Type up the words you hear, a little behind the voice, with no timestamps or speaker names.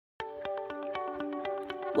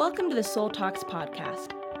Welcome to the Soul Talks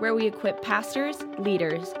podcast, where we equip pastors,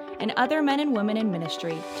 leaders, and other men and women in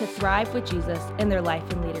ministry to thrive with Jesus in their life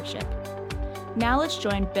and leadership. Now let's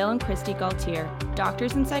join Bill and Christy Gaultier,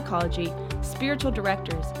 doctors in psychology, spiritual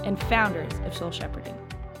directors, and founders of Soul Shepherding.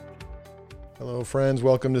 Hello, friends.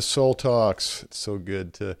 Welcome to Soul Talks. It's so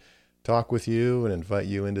good to talk with you and invite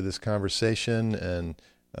you into this conversation. And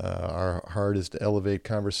our heart is to elevate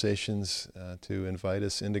conversations, to invite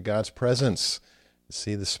us into God's presence, to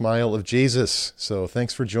see the smile of Jesus. So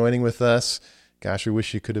thanks for joining with us. Gosh, we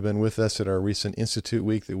wish you could have been with us at our recent Institute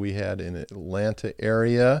Week that we had in Atlanta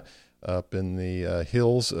area, up in the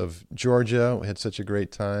hills of Georgia. We had such a great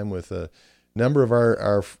time with a number of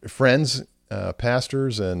our friends,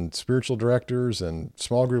 pastors and spiritual directors and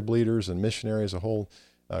small group leaders and missionaries, a whole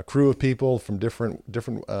crew of people from different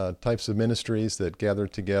types of ministries that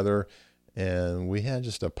gathered together. And we had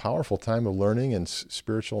just a powerful time of learning and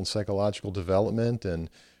spiritual and psychological development, and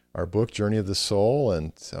our book, Journey of the Soul.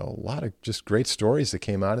 And so a lot of just great stories that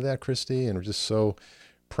came out of that, Christy. And we're just so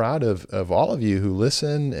proud of all of you who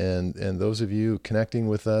listen and those of you connecting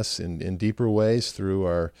with us in deeper ways through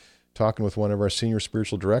our talking with one of our senior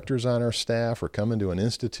spiritual directors on our staff, or coming to an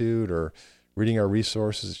institute, or reading our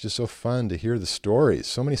resources. It's just so fun to hear the stories.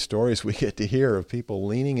 So many stories we get to hear of people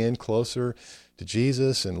leaning in closer to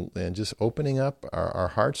Jesus and just opening up our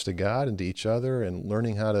hearts to God and to each other, and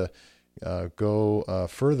learning how to go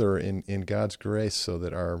further in God's grace so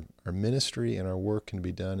that our ministry and our work can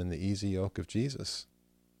be done in the easy yoke of Jesus.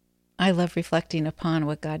 I love reflecting upon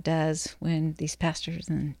what God does when these pastors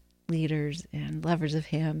and leaders and lovers of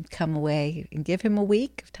Him come away and give Him a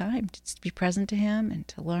week of time to be present to Him and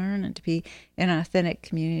to learn and to be in an authentic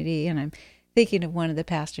community. And I'm thinking of one of the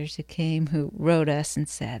pastors who came, who wrote us and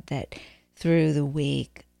said that through the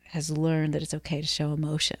week has learned that it's okay to show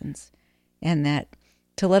emotions and that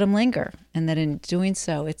to let them linger, and that in doing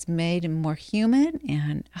so it's made him more human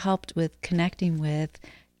and helped with connecting with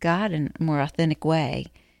God in a more authentic way.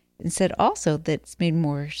 And said also that it's made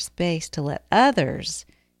more space to let others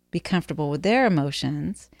be comfortable with their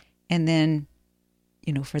emotions, and then,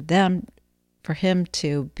 for him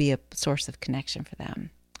to be a source of connection for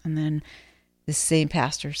them. And then the same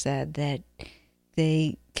pastor said that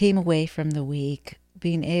they came away from the week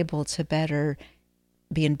being able to better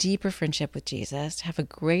be in deeper friendship with Jesus, have a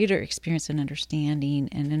greater experience and understanding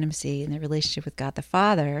and intimacy in their relationship with God the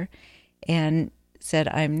Father, and said,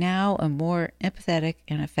 I'm now a more empathetic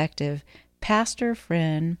and effective pastor,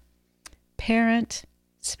 friend, parent,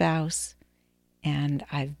 spouse, and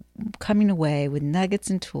I'm coming away with nuggets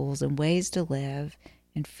and tools and ways to live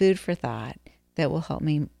and food for thought that will help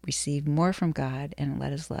me receive more from God and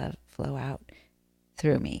let His love flow out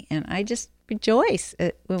through me. And I just rejoice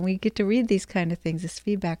when we get to read these kind of things, this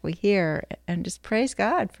feedback we hear, and just praise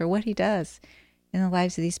God for what He does in the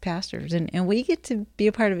lives of these pastors. And we get to be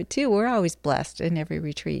a part of it too. We're always blessed in every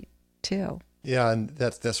retreat too. Yeah, and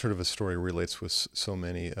that sort of a story relates with so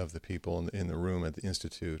many of the people in the room at the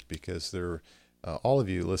Institute, because they're all of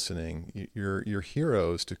you listening, you're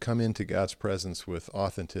heroes to come into God's presence with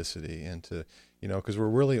authenticity, and to, because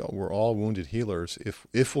we're all wounded healers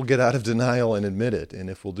if we'll get out of denial and admit it, and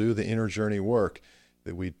if we'll do the inner journey work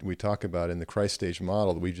that we talk about in the Christ stage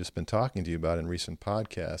model that we've just been talking to you about in recent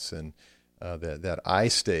podcasts, and that I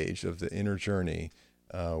stage of the inner journey,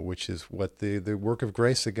 which is what the work of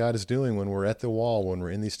grace that God is doing when we're at the wall, when we're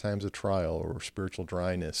in these times of trial or spiritual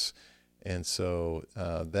dryness. And so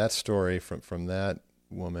that story from that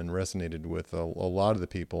woman resonated with a lot of the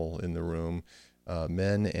people in the room,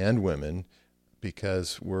 men and women,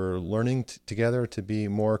 because we're learning together to be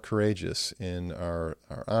more courageous in our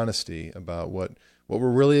honesty about what we're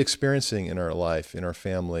really experiencing in our life, in our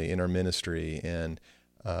family, in our ministry, and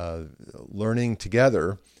learning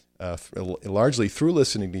together, largely through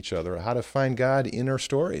listening to each other, how to find God in our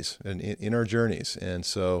stories and in our journeys. And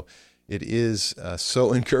so it is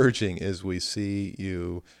so encouraging as we see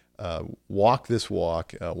you walk this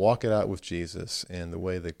walk it out with Jesus, and the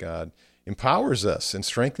way that God empowers us and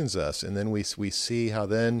strengthens us. And then we see how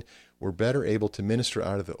then we're better able to minister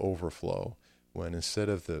out of the overflow, when instead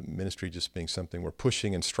of the ministry just being something we're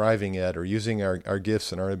pushing and striving at, or using our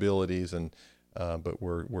gifts and our abilities, but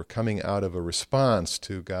we're coming out of a response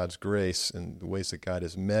to God's grace and the ways that God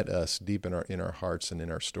has met us deep in our hearts and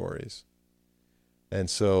in our stories. And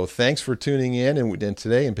so thanks for tuning in. And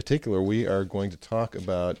today in particular, we are going to talk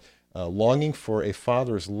about longing for a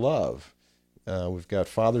father's love. We've got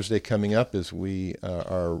Father's Day coming up as we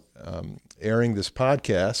are airing this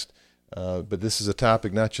podcast. But this is a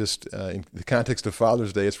topic not just in the context of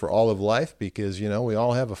Father's Day, it's for all of life, because, we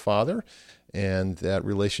all have a father. And that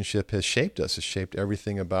relationship has shaped us. It's shaped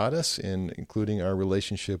everything about us, including our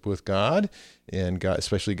relationship with God, and God,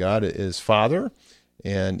 especially God as Father.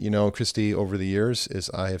 And, Christy, over the years, as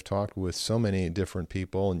I have talked with so many different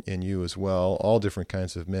people, and you as well, all different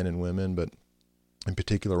kinds of men and women, but in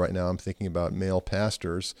particular right now I'm thinking about male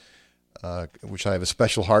pastors, which I have a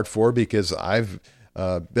special heart for because I've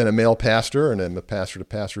been a male pastor, and I'm a pastor to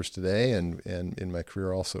pastors today, and in my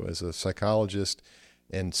career also as a psychologist.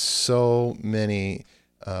 And so many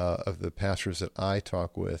of the pastors that I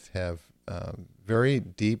talk with have very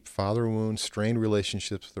deep father wounds, strained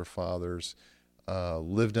relationships with their fathers,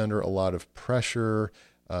 lived under a lot of pressure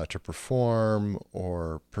to perform,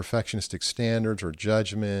 or perfectionistic standards, or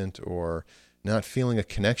judgment, or not feeling a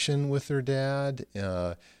connection with their dad,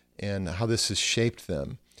 and how this has shaped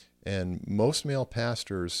them. And most male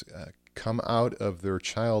pastors come out of their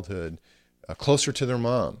childhood closer to their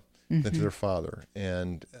mom than to their father,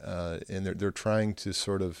 and they're trying to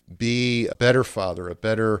sort of be a better father, a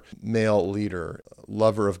better male leader,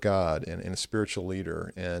 lover of God, and a spiritual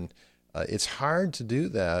leader. And it's hard to do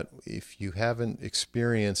that if you haven't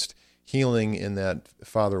experienced healing in that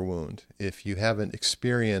father wound, if you haven't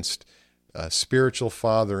experienced spiritual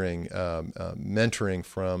fathering, mentoring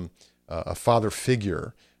from a father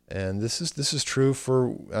figure. And this is true for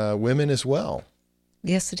women as well.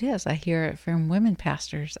 Yes, it is. I hear it from women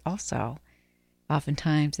pastors also.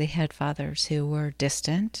 Oftentimes they had fathers who were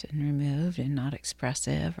distant and removed and not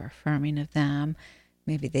expressive or affirming of them.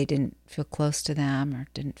 Maybe they didn't feel close to them, or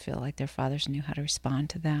didn't feel like their fathers knew how to respond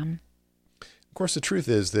to them. Of course, the truth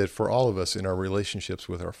is that for all of us in our relationships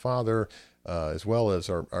with our father, as well as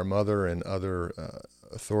our mother and other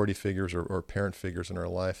authority figures or parent figures in our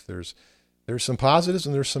life, there's some positives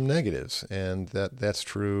and there's some negatives, and that's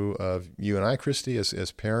true of you and I, Christy,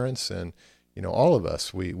 as parents, and all of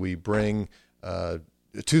us. We bring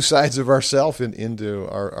two sides of ourselves into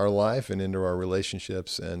our life and into our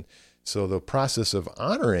relationships, and so the process of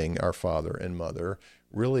honoring our father and mother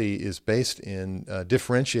really is based in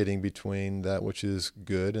differentiating between that which is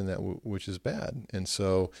good and that which is bad. And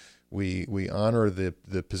so we honor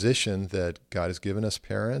the position that God has given us,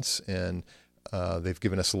 parents, and they've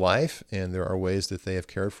given us life, and there are ways that they have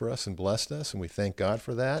cared for us and blessed us, and we thank God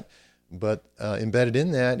for that. But embedded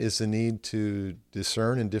in that is the need to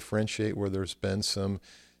discern and differentiate where there's been some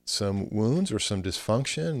wounds or some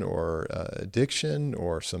dysfunction or addiction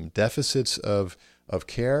or some deficits of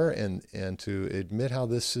care, and to admit how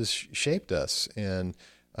this has shaped us. And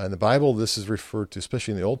in the Bible, this is referred to,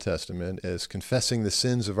 especially in the Old Testament, as confessing the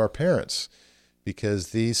sins of our parents, because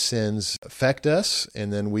these sins affect us,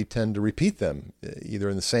 and then we tend to repeat them, either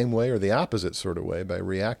in the same way or the opposite sort of way, by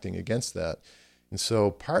reacting against that. And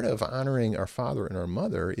so part of honoring our father and our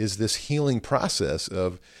mother is this healing process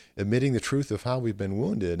of admitting the truth of how we've been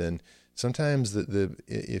wounded. And sometimes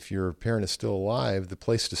if your parent is still alive, the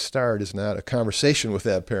place to start is not a conversation with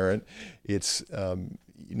that parent. It's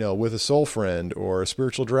with a soul friend or a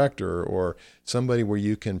spiritual director or somebody where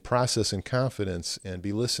you can process in confidence and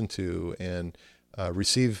be listened to and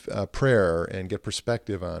receive prayer and get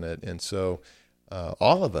perspective on it. And so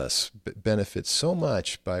all of us benefit so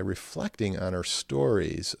much by reflecting on our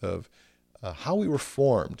stories of how we were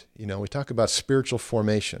formed. We talk about spiritual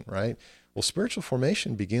formation, right? Well, spiritual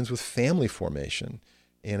formation begins with family formation.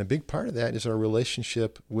 And a big part of that is our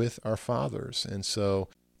relationship with our fathers. And so,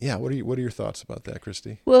 yeah, what are your thoughts about that,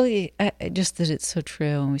 Christy? Well, just that it's so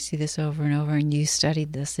true, and we see this over and over, and you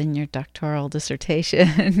studied this in your doctoral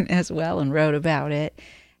dissertation as well and wrote about it,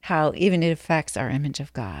 how even it affects our image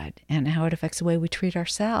of God and how it affects the way we treat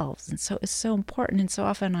ourselves. And so it's so important. And so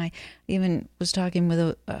often I even was talking with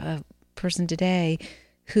a person today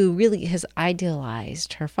who really has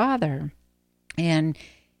idealized her father, and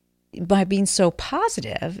by being so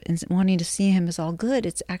positive and wanting to see him as all good,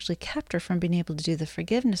 it's actually kept her from being able to do the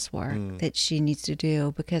forgiveness work that she needs to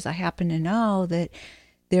do, because I happen to know that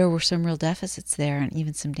there were some real deficits there and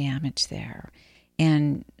even some damage there.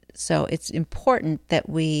 And so it's important that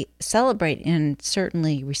we celebrate and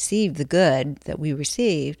certainly receive the good that we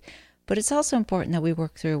received, but it's also important that we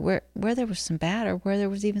work through where there was some bad or where there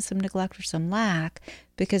was even some neglect or some lack,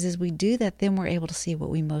 because as we do that, then we're able to see what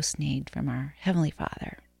we most need from our Heavenly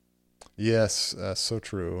Father. Yes, so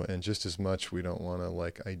true. And just as much, we don't want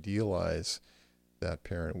to idealize that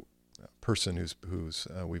person who's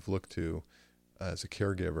we've looked to as a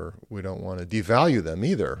caregiver. We don't want to devalue them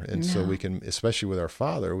either. And so we can, especially with our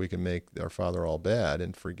father, we can make our father all bad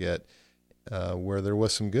and forget where there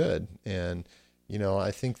was some good. And,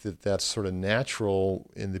 I think that's sort of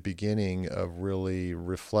natural in the beginning of really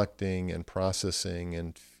reflecting and processing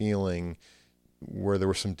and feeling where there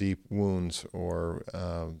were some deep wounds or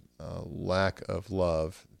lack of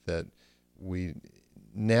love, that we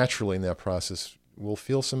naturally in that process will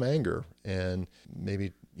feel some anger and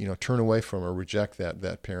maybe turn away from or reject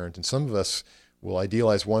that parent. And some of us will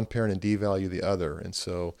idealize one parent and devalue the other. And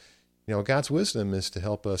so, God's wisdom is to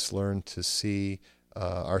help us learn to see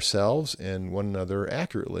ourselves and one another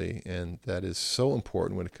accurately. And that is so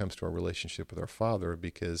important when it comes to our relationship with our Father,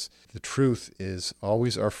 because the truth is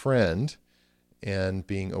always our friend, and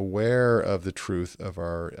being aware of the truth of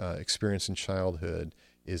our experience in childhood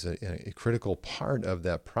is a critical part of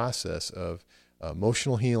that process of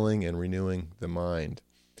emotional healing and renewing the mind.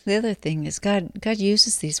 The other thing is God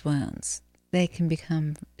uses these wounds. They can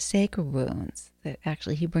become sacred wounds that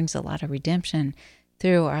actually He brings a lot of redemption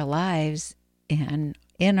through our lives and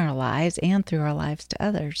in our lives and through our lives to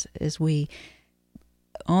others as we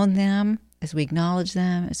own them, as we acknowledge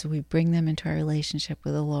them, as we bring them into our relationship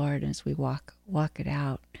with the Lord, and as we walk it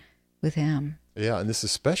out with Him. Yeah, and this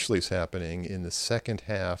especially is happening in the second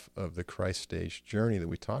half of the Christ stage journey that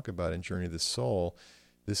we talk about in Journey of the Soul.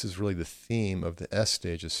 This is really the theme of the S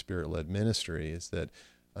stage of Spirit-led ministry, is that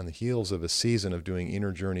on the heels of a season of doing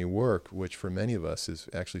inner journey work, which for many of us is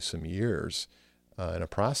actually some years, in a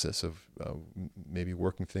process of maybe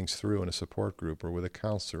working things through in a support group or with a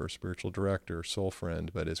counselor or spiritual director or soul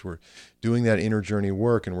friend. But as we're doing that inner journey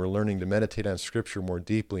work and we're learning to meditate on Scripture more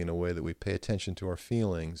deeply in a way that we pay attention to our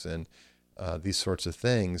feelings and these sorts of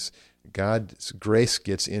things, God's grace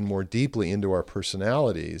gets in more deeply into our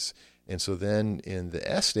personalities. And so then in the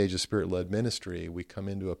S stage of Spirit-led ministry, we come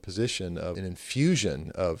into a position of an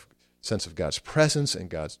infusion of sense of God's presence and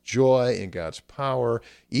God's joy and God's power,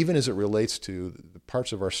 even as it relates to the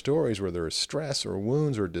parts of our stories where there is stress or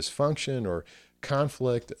wounds or dysfunction or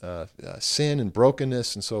conflict, sin and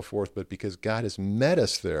brokenness and so forth. But because God has met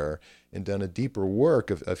us there and done a deeper work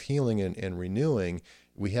of healing and renewing,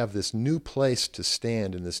 we have this new place to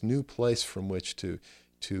stand and this new place from which to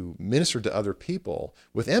minister to other people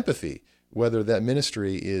with empathy, whether that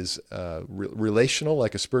ministry is relational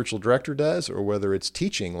like a spiritual director does, or whether it's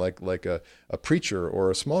teaching like a preacher or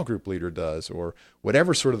a small group leader does, or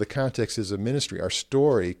whatever sort of the context is of ministry. Our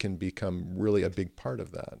story can become really a big part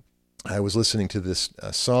of that. I was listening to this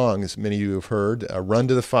song, as many of you have heard, Run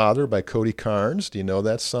to the Father by Cody Carnes. Do you know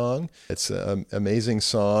that song? It's an amazing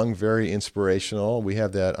song, very inspirational. We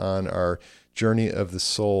have that on our Journey of the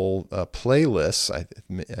Soul playlists.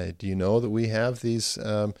 Do you know that we have these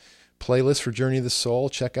playlists for Journey of the Soul?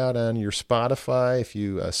 Check out on your Spotify. If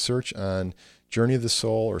you search on Journey of the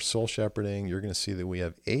Soul or Soul Shepherding, you're going to see that we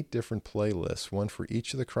have 8 different playlists, one for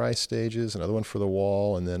each of the Christ stages, another one for the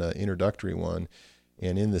wall, and then an introductory one.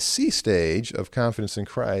 And in the C stage of Confidence in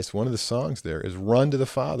Christ, one of the songs there is Run to the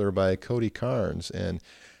Father by Cody Carnes. And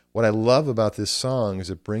what I love about this song is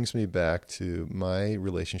it brings me back to my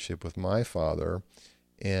relationship with my father.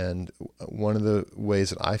 And one of the ways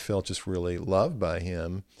that I felt just really loved by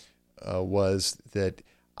him was that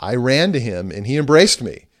I ran to him and he embraced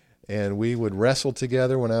me. And we would wrestle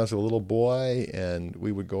together when I was a little boy, and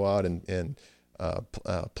we would go out and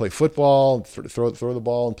play football, throw the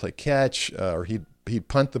ball and play catch, or he'd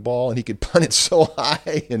punt the ball and he could punt it so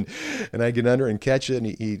high, and I'd get under and catch it.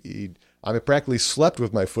 And I practically slept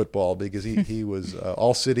with my football because he was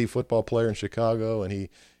all-city football player in Chicago, and he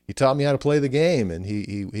taught me how to play the game. And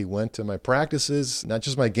he went to my practices, not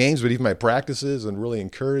just my games, but even my practices, and really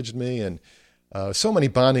encouraged me. And so many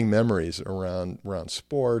bonding memories around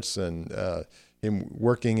sports, and him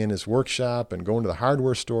working in his workshop and going to the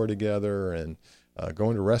hardware store together, and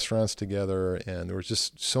going to restaurants together. And there was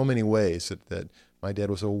just so many ways that my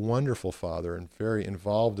dad was a wonderful father and very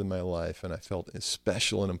involved in my life, and I felt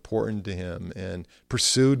special and important to him and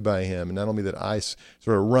pursued by him. And not only that I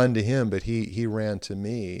sort of run to him, but he ran to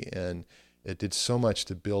me, and it did so much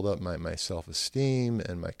to build up my self-esteem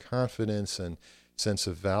and my confidence and sense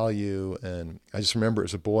of value. And I just remember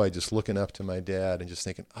as a boy just looking up to my dad and just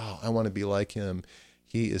thinking, oh, I want to be like him.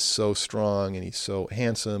 He is so strong and he's so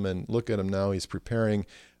handsome, and look at him now, he's preparing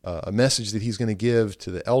a message that he's going to give to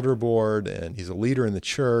the elder board, and he's a leader in the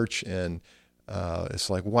church. And it's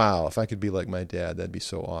like, wow, if I could be like my dad, that'd be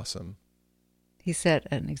so awesome. He set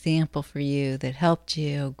an example for you that helped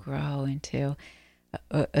you grow into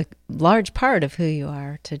a large part of who you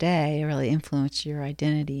are today. It really influenced your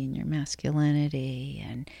identity and your masculinity,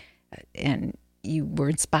 and you were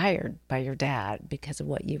inspired by your dad because of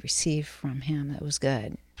what you received from him that was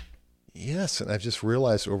good. Yes, and I've just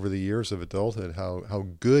realized over the years of adulthood how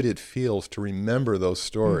good it feels to remember those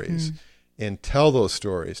stories and tell those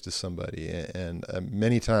stories to somebody. And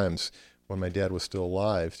many times when my dad was still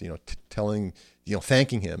alive, telling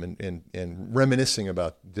thanking him and reminiscing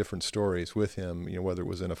about different stories with him, whether it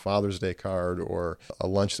was in a Father's Day card or a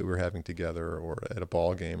lunch that we were having together or at a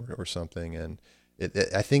ball game or something. And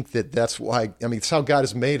I think that's why, it's how God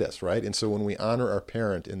has made us, right? And so when we honor our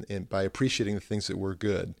parent and by appreciating the things that were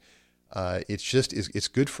good, it's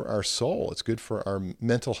good for our soul. It's good for our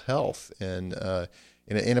mental health, and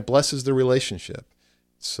it blesses the relationship.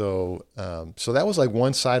 So that was like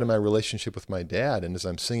one side of my relationship with my dad. And as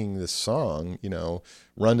I'm singing this song,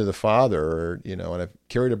 run to the Father, and I've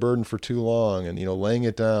carried a burden for too long, and laying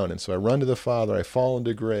it down. And so I run to the Father. I fall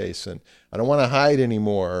into grace, and I don't want to hide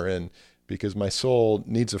anymore. And because my soul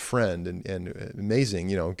needs a friend, and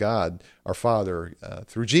amazing, God, our Father,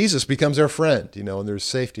 through Jesus becomes our friend, and there's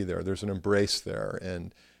safety there. There's an embrace there.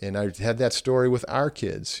 And I had that story with our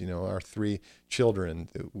kids, our 3 children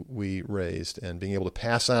that we raised, and being able to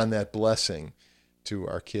pass on that blessing to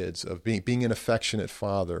our kids of being an affectionate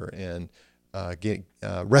father, and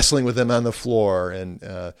wrestling with them on the floor, and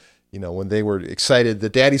when they were excited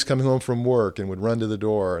that Daddy's coming home from work, and would run to the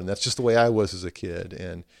door, and that's just the way I was as a kid,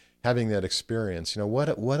 and having that experience, what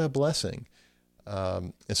a blessing.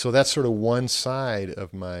 And so that's sort of one side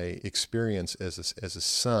of my experience as a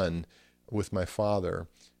son with my father.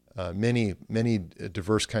 Many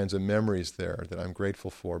diverse kinds of memories there that I'm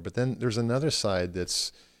grateful for. But then there's another side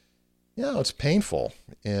that's, it's painful.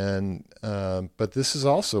 And but this is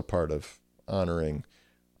also part of honoring,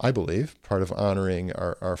 I believe, part of honoring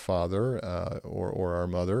our father or our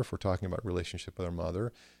mother, if we're talking about relationship with our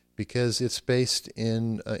mother, because it's based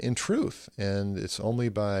in truth, and it's only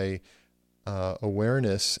by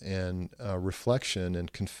awareness and reflection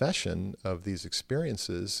and confession of these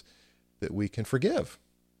experiences that we can forgive.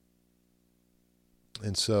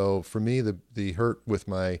 And so for me, the hurt with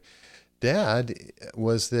my dad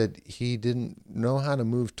was that he didn't know how to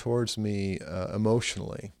move towards me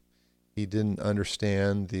emotionally. He didn't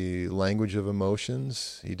understand the language of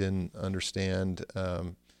emotions. He didn't understand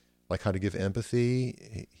like how to give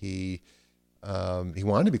empathy. He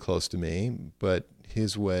wanted to be close to me, but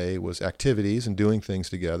his way was activities and doing things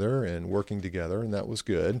together and working together, and that was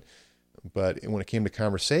good. But when it came to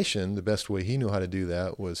conversation, the best way he knew how to do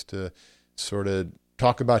that was to sort of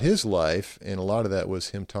talk about his life, and a lot of that was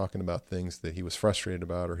him talking about things that he was frustrated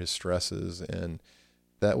about or his stresses, and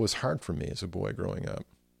that was hard for me as a boy growing up.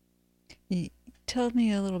 Tell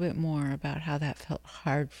me a little bit more about how that felt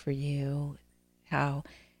hard for you,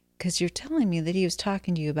 because you're telling me that he was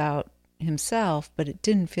talking to you about himself, but it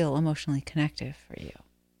didn't feel emotionally connective for you.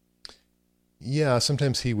 Yeah,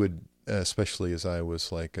 sometimes he would, especially as I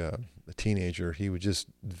was like a teenager, he would just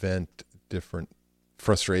vent different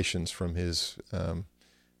frustrations from his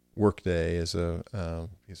workday as a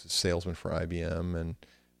salesman for IBM, and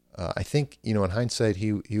I think in hindsight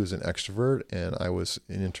he was an extrovert and I was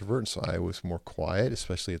an introvert, and so I was more quiet,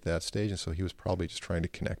 especially at that stage, and so he was probably just trying to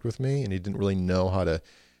connect with me, and he didn't really know how to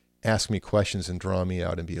ask me questions and draw me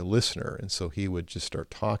out and be a listener, and so he would just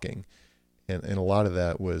start talking, and a lot of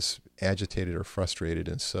that was agitated or frustrated,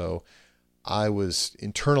 and so I was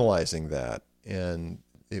internalizing that, and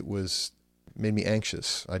it made me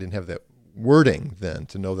anxious. I didn't have that wording then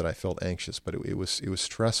to know that I felt anxious, but it was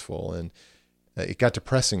stressful, and it got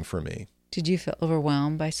depressing for me. Did you feel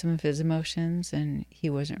overwhelmed by some of his emotions, and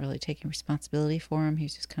he wasn't really taking responsibility for them? He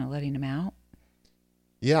was just kind of letting them out?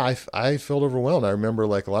 Yeah, I felt overwhelmed. I remember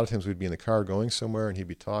like a lot of times we'd be in the car going somewhere and he'd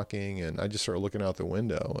be talking, and I just started looking out the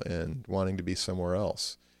window and wanting to be somewhere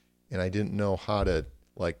else. And I didn't know how to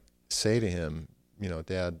like say to him,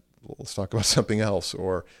 Dad, let's talk about something else,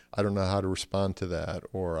 or I don't know how to respond to that,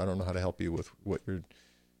 or I don't know how to help you with what you're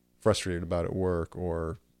frustrated about at work,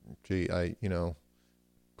 or gee, can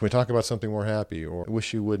we talk about something more happy, or I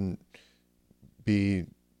wish you wouldn't be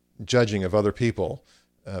judging of other people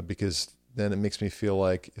because then it makes me feel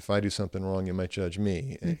like if I do something wrong, you might judge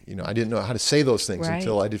me. Mm-hmm. I didn't know how to say those things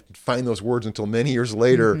until I didn't find those words until many years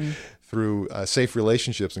later through safe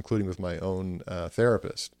relationships, including with my own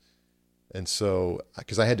therapist. And so,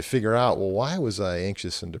 because I had to figure out, well, why was I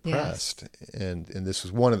anxious and depressed? Yes. And this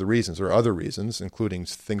was one of the reasons. There are other reasons, including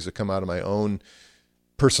things that come out of my own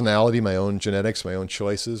personality, my own genetics, my own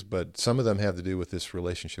choices, but some of them have to do with this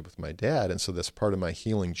relationship with my dad. And so that's part of my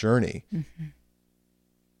healing journey. Mm-hmm.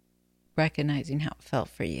 Recognizing how it felt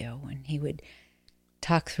for you when he would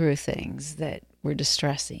talk through things that were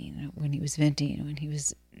distressing, when he was venting, when he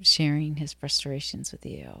was sharing his frustrations with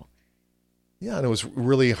you. Yeah, and it was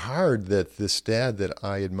really hard that this dad that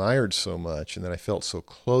I admired so much and that I felt so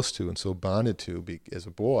close to and so bonded to as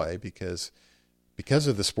a boy, because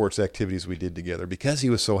of the sports activities we did together, because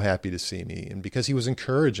he was so happy to see me, and because he was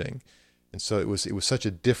encouraging. And so it was such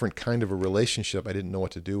a different kind of a relationship, I didn't know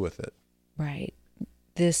what to do with it. Right.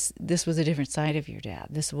 This was a different side of your dad.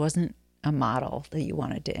 This wasn't a model that you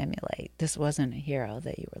wanted to emulate. This wasn't a hero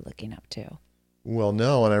that you were looking up to. Well,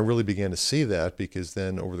 no, and I really began to see that because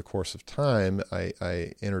then over the course of time,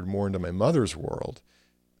 I entered more into my mother's world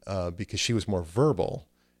because she was more verbal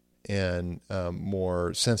and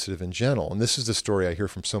more sensitive and gentle. And this is the story I hear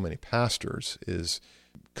from so many pastors, is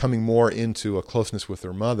coming more into a closeness with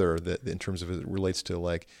their mother that in terms of it relates to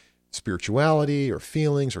like spirituality or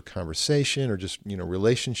feelings or conversation or just,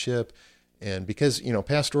 relationship. And because,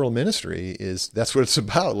 pastoral ministry that's what it's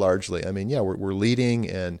about largely. I mean, yeah, we're leading,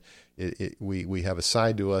 and we have a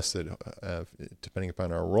side to us that, depending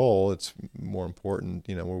upon our role, it's more important,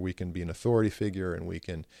 where we can be an authority figure and we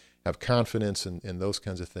can have confidence, and those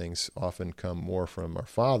kinds of things often come more from our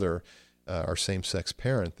father, our same-sex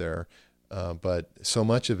parent there. But so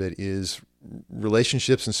much of it is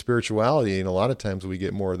relationships and spirituality, and a lot of times we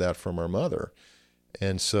get more of that from our mother.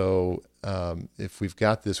 And so if we've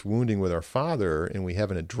got this wounding with our father and we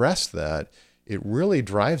haven't addressed that, it really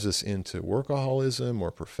drives us into workaholism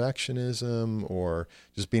or perfectionism or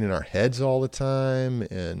just being in our heads all the time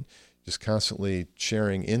and just constantly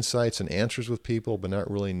sharing insights and answers with people, but not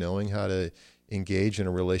really knowing how to engage in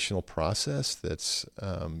a relational process that's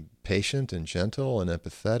patient and gentle and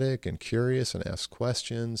empathetic and curious and ask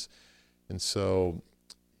questions. And so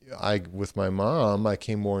with my mom, I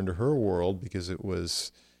came more into her world because it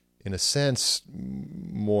was, in a sense,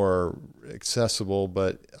 more accessible,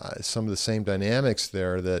 but some of the same dynamics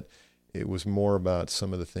there, that it was more about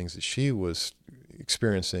some of the things that she was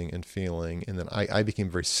experiencing and feeling. And then I became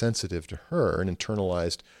very sensitive to her and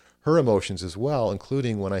internalized her emotions as well,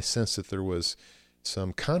 including when I sensed that there was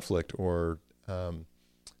some conflict or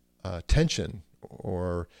tension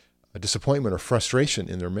or a disappointment or frustration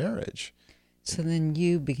in their marriage. So then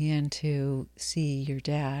you began to see your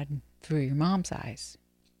dad through your mom's eyes.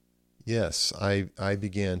 Yes, I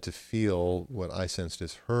began to feel what I sensed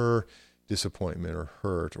as her disappointment or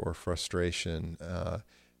hurt or frustration.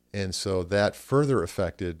 And so that further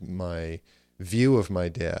affected my view of my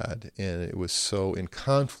dad. And it was so in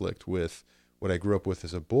conflict with what I grew up with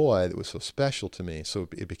as a boy that was so special to me. So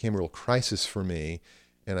it became a real crisis for me.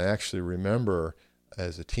 And I actually remember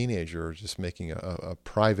as a teenager just making a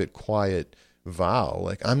private, quiet vow,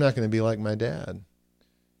 like, I'm not going to be like my dad.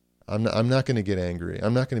 I'm not going to get angry.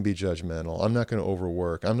 I'm not going to be judgmental. I'm not going to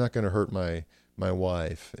overwork. I'm not going to hurt my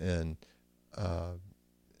wife. And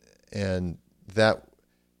that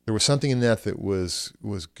there was something in that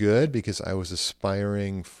was good, because I was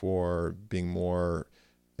aspiring for being more,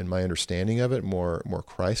 in my understanding of it, more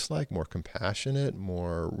Christ-like, more compassionate,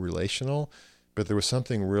 more relational. But there was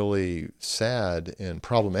something really sad and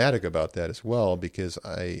problematic about that as well, because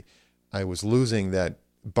I was losing that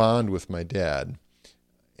bond with my dad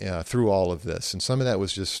through all of this. And some of that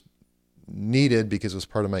was just needed because it was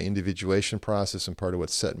part of my individuation process and part of what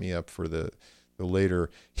set me up for the later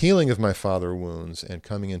healing of my father wounds and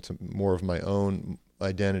coming into more of my own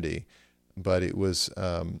identity. But it was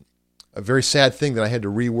a very sad thing that I had to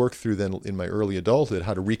rework through then in my early adulthood,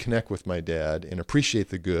 how to reconnect with my dad and appreciate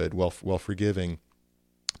the good while forgiving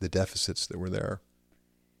the deficits that were there.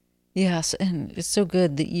 Yes, and it's so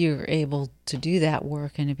good that you're able to do that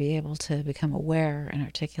work and to be able to become aware and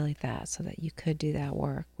articulate that so that you could do that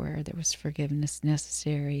work where there was forgiveness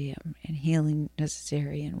necessary and healing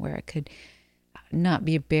necessary, and where it could not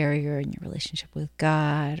be a barrier in your relationship with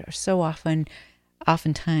God. Or so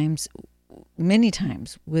oftentimes, many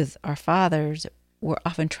times with our fathers, we're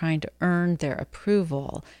often trying to earn their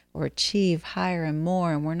approval or achieve higher and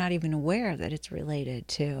more, and we're not even aware that it's related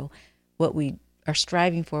to what we are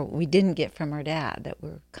striving for, what we didn't get from our dad, that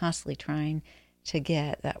we're constantly trying to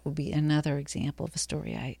get. That would be another example of a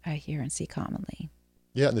story I hear and see commonly.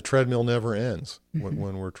 Yeah, and the treadmill never ends. Mm-hmm.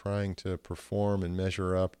 When we're trying to perform and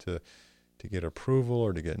measure up to get approval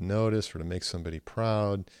or to get noticed or to make somebody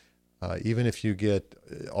proud. Even if you get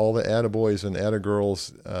all the attaboys and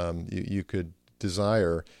attagirls you could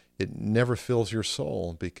desire, it never fills your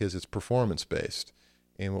soul because it's performance-based.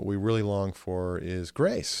 And what we really long for is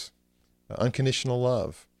grace, unconditional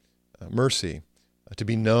love, mercy, to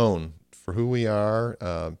be known for who we are,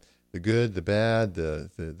 the good, the bad,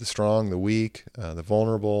 the strong, the weak, the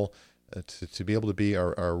vulnerable, to be able to be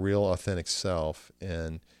our real authentic self,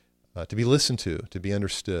 and to be listened to be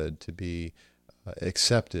understood, to be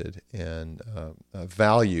accepted and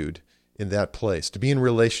valued in that place, to be in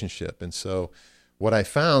relationship. And so what I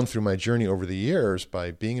found through my journey over the years,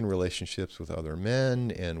 by being in relationships with other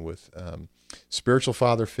men and with spiritual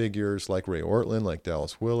father figures like Ray Ortlund, like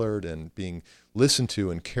Dallas Willard, and being listened to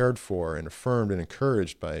and cared for and affirmed and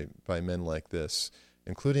encouraged by men like this,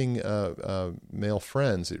 including male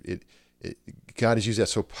friends, God has used that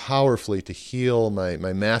so powerfully to heal my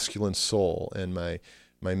masculine soul and my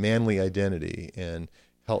manly identity, and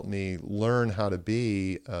help me learn how to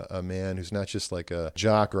be a man who's not just like a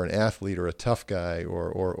jock or an athlete or a tough guy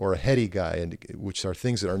or a heady guy, and which are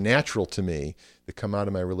things that are natural to me that come out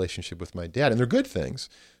of my relationship with my dad, and they're good things,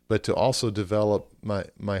 but to also develop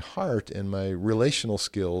my heart and my relational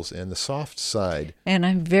skills and the soft side. And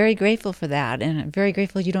I'm very grateful for that, and I'm very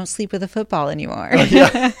grateful you don't sleep with a football anymore.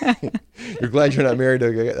 Yeah. You're glad you're not married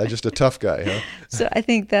to just a tough guy, huh? So I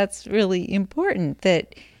think that's really important,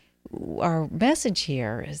 that our message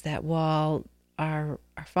here is that while our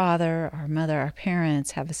father, our mother, our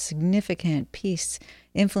parents have a significant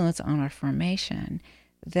influence on our formation,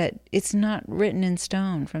 that it's not written in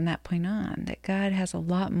stone from that point on, that God has a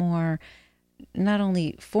lot more, not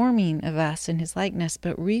only forming of us in his likeness,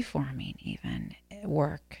 but reforming even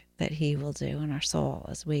work that he will do in our soul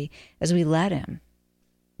as we let him.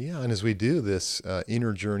 Yeah, and as we do this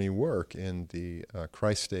inner journey work in the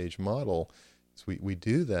Christ stage model, as we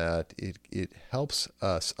do that, it helps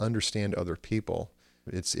us understand other people.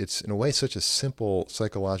 It's in a way such a simple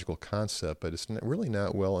psychological concept, but it's really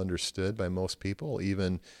not well understood by most people,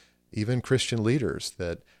 even Christian leaders,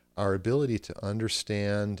 that our ability to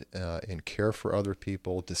understand and care for other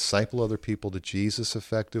people, disciple other people to Jesus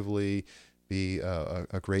effectively, be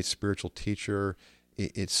a great spiritual teacher,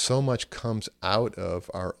 it so much comes out of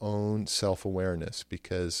our own self-awareness,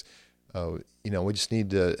 because we just need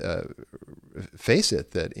to face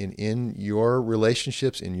it, that in your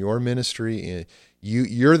relationships, in your ministry,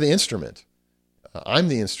 you're the instrument. I'm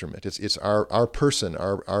the instrument. It's our person,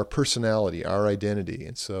 our personality, our identity.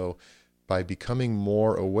 And so by becoming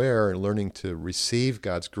more aware and learning to receive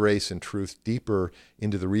God's grace and truth deeper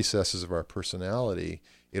into the recesses of our personality,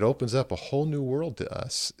 it opens up a whole new world to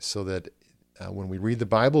us, so that when we read the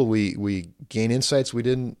Bible, we gain insights we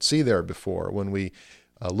didn't see there before. When we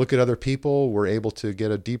look at other people, we're able to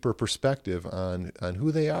get a deeper perspective on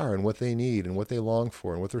who they are and what they need and what they long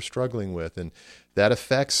for and what they're struggling with. And that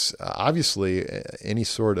affects, obviously, any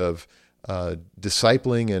sort of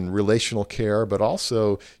discipling and relational care, but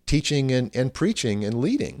also teaching and preaching and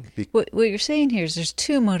leading. What you're saying here is there's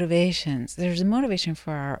two motivations. There's a motivation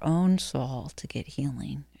for our own soul to get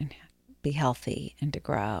healing and be healthy and to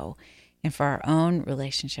grow, and for our own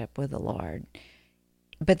relationship with the Lord.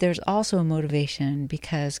 But there's also a motivation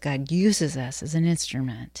because God uses us as an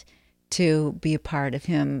instrument to be a part of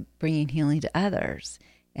him bringing healing to others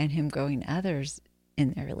and him growing others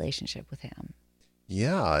in their relationship with him.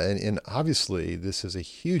 Yeah, and obviously this has a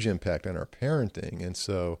huge impact on our parenting. And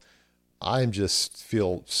so I just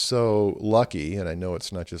feel so lucky, and I know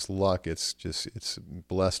it's not just luck, it's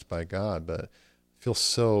blessed by God, but I feel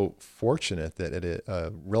so fortunate that at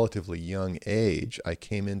a relatively young age, I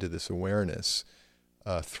came into this awareness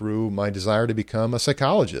through my desire to become a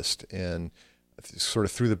psychologist. And sort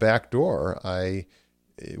of through the back door,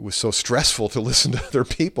 it was so stressful to listen to other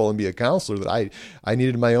people and be a counselor that I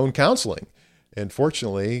needed my own counseling. And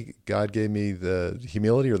fortunately, God gave me the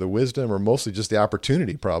humility or the wisdom, or mostly just the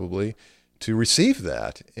opportunity probably, to receive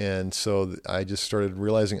that. And so I just started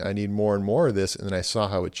realizing I need more and more of this. And then I saw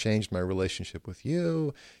how it changed my relationship with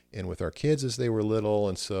you and with our kids as they were little.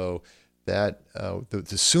 And so that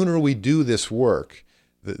the sooner we do this work,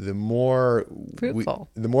 the more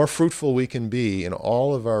fruitful we can be in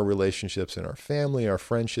all of our relationships, in our family, our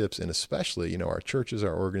friendships, and especially, our churches,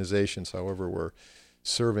 our organizations, however we're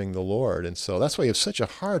serving the Lord. And so that's why you have such a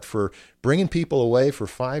heart for bringing people away for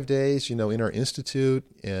 5 days, in our institute.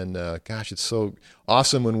 And gosh, it's so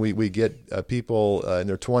awesome when we get people in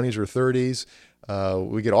their 20s or 30s.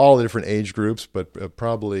 We get all the different age groups, but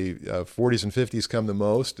probably 40s and 50s come the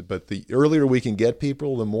most. But the earlier we can get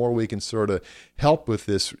people, the more we can sort of help with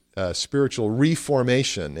this spiritual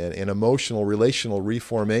reformation and emotional, relational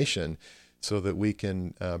reformation, so that we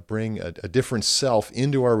can bring a different self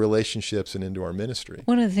into our relationships and into our ministry.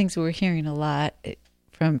 One of the things we're hearing a lot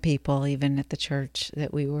from people, even at the church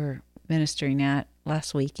that we were ministering at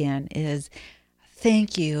last weekend, is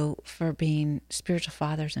thank you for being spiritual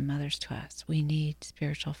fathers and mothers to us. We need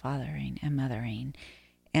spiritual fathering and mothering.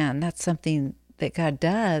 And that's something that God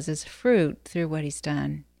does as fruit through what he's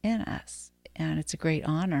done in us. And it's a great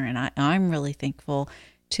honor. And I'm really thankful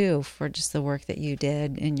too for just the work that you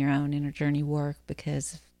did in your own inner journey work,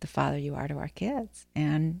 because of the father you are to our kids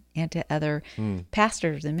and to other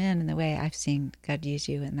pastors and men, in the way I've seen God use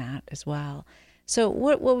you in that as well. So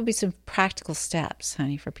what would be some practical steps,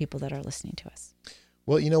 honey, for people that are listening to us?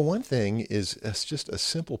 Well, one thing is it's just a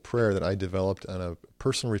simple prayer that I developed on a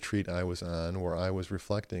personal retreat I was on, where I was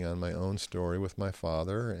reflecting on my own story with my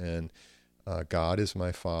father, and God is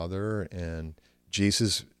my father, and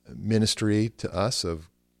Jesus' ministry to us of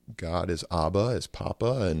God as Abba, as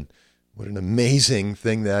Papa, and what an amazing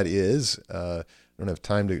thing that is. I don't have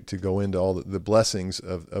time to go into all the blessings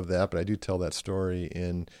of that, but I do tell that story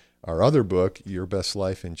in our other book, Your Best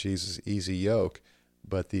Life in Jesus' Easy Yoke.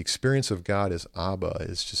 But the experience of God as Abba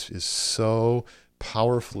is so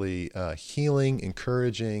powerfully healing,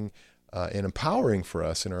 encouraging, and empowering for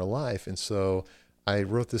us in our life. And so I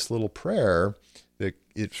wrote this little prayer that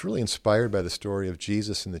it's really inspired by the story of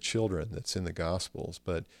Jesus and the children that's in the Gospels.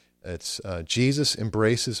 But it's Jesus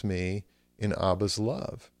embraces me in Abba's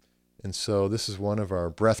love. And so this is one of our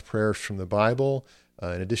breath prayers from the Bible.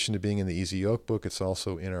 In addition to being in the Easy Yoke book, it's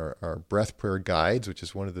also in our breath prayer guides, which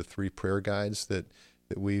is one of the 3 prayer guides that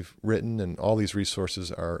we've written. And all these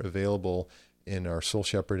resources are available in our Soul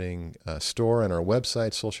Shepherding store and our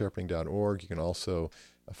website, soulshepherding.org. You can also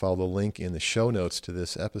follow the link in the show notes to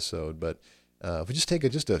this episode. But if we just take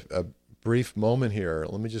a brief moment here,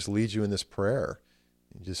 let me just lead you in this prayer.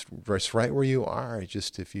 Just right where you are.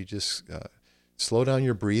 If you just slow down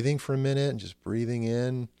your breathing for a minute and just breathing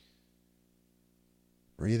in,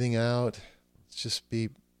 breathing out. Let's just be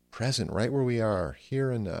present right where we are,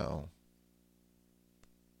 here and now,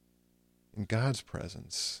 in God's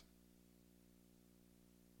presence.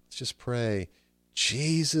 Let's just pray,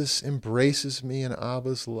 Jesus embraces me in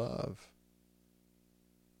Abba's love.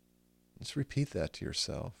 Just repeat that to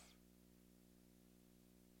yourself.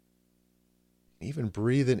 Even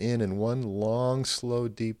breathe it in one long, slow,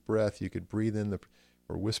 deep breath. You could breathe in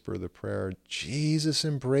or whisper the prayer, Jesus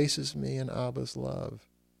embraces me in Abba's love.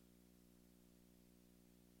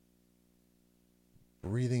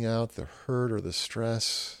 Breathing out the hurt or the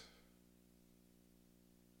stress.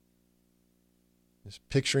 Just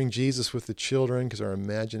picturing Jesus with the children, because our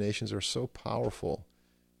imaginations are so powerful.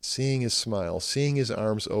 Seeing his smile, seeing his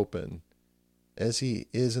arms open, as he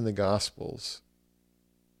is in the Gospels.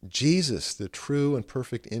 Jesus, the true and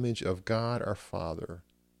perfect image of God our Father.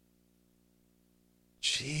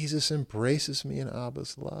 Jesus embraces me in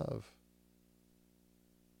Abba's love.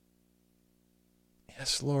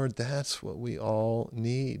 Yes, Lord, that's what we all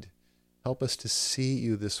need. Help us to see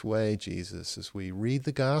you this way, Jesus, as we read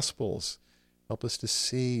the Gospels. Help us to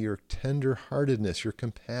see your tender-heartedness, your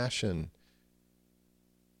compassion.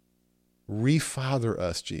 Refather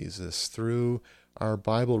us, Jesus, through our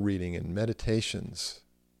Bible reading and meditations.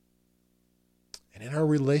 And in our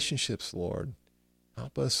relationships, Lord,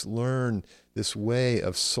 help us learn this way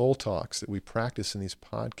of soul talks that we practice in these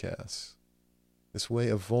podcasts, this way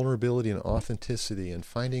of vulnerability and authenticity, and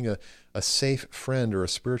finding a safe friend or a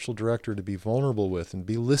spiritual director to be vulnerable with and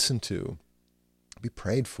be listened to, be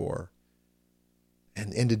prayed for.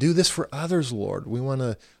 And to do this for others, Lord. We want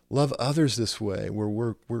to love others this way, where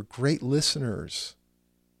we're great listeners,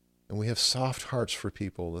 and we have soft hearts for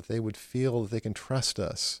people, that they would feel that they can trust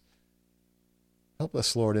us. Help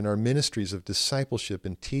us, Lord, in our ministries of discipleship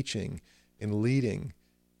and teaching and leading,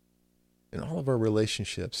 in all of our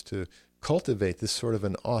relationships, to cultivate this sort of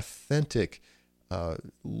an authentic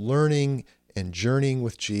learning and journeying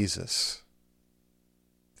with Jesus.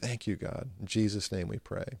 Thank you, God. In Jesus' name we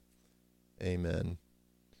pray. Amen.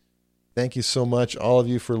 Thank you so much, all of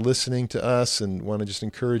you, for listening to us, and want to just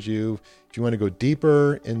encourage you, if you want to go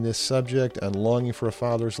deeper in this subject on longing for a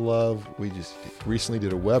father's love, we just recently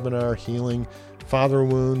did a webinar, Healing Father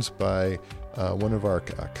Wounds, by one of our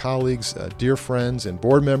colleagues, dear friends, and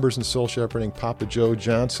board members in Soul Shepherding, Papa Joe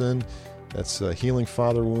Johnson. That's Healing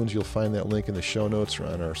Father Wounds. You'll find that link in the show notes or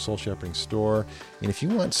on our Soul Shepherding store. And if you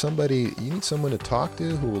want you need someone to talk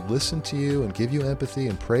to who will listen to you and give you empathy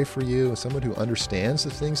and pray for you, and someone who understands the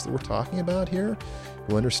things that we're talking about here,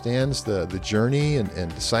 who understands the journey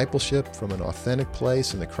and discipleship from an authentic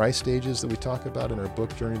place and the Christ stages that we talk about in our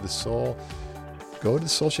book, Journey of the Soul, go to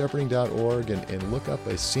soulshepherding.org and look up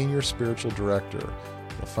a senior spiritual director.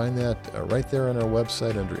 You'll find that right there on our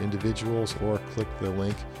website under individuals, or click the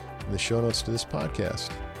link in the show notes to this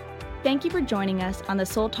podcast. Thank you for joining us on the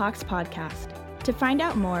Soul Talks podcast. To find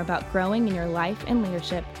out more about growing in your life and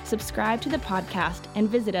leadership, subscribe to the podcast and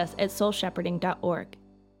visit us at soulshepherding.org.